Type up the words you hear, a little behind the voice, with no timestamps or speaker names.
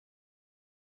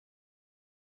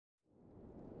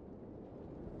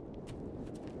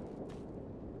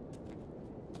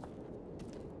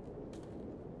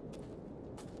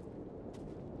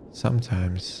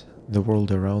Sometimes the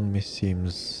world around me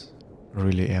seems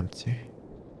really empty.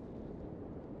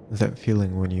 That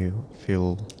feeling when you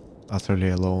feel utterly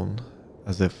alone,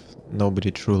 as if nobody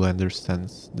truly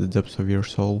understands the depths of your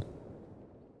soul.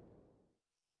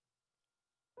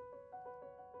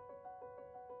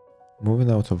 Moving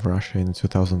out of Russia in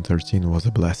 2013 was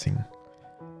a blessing.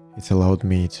 It allowed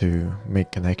me to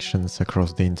make connections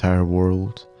across the entire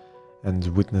world and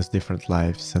witness different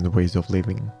lives and ways of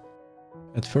living.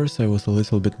 At first I was a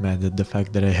little bit mad at the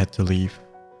fact that I had to leave,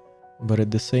 but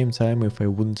at the same time, if I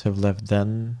wouldn't have left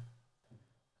then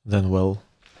well,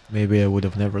 maybe I would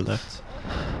have never left.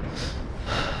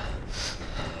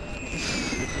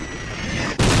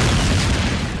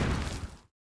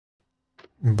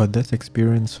 But that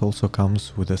experience also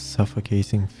comes with a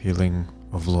suffocating feeling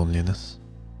of loneliness.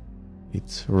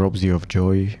 It robs you of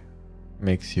joy,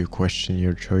 makes you question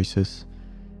your choices,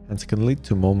 and can lead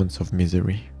to moments of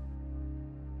misery.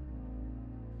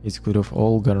 It could have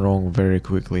all gone wrong very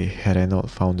quickly had I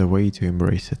not found a way to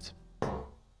embrace it.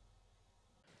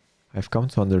 I've come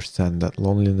to understand that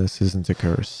loneliness isn't a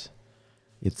curse.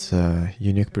 It's a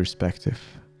unique perspective.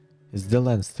 It's the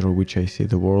lens through which I see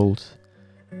the world,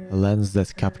 a lens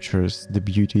that captures the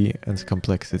beauty and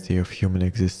complexity of human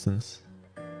existence.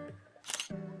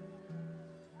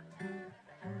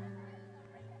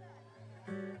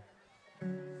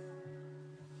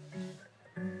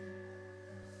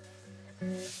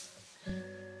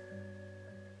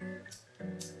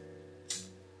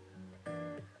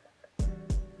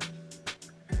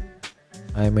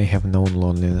 I may have known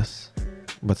loneliness,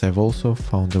 but I've also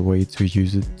found a way to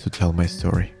use it to tell my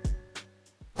story.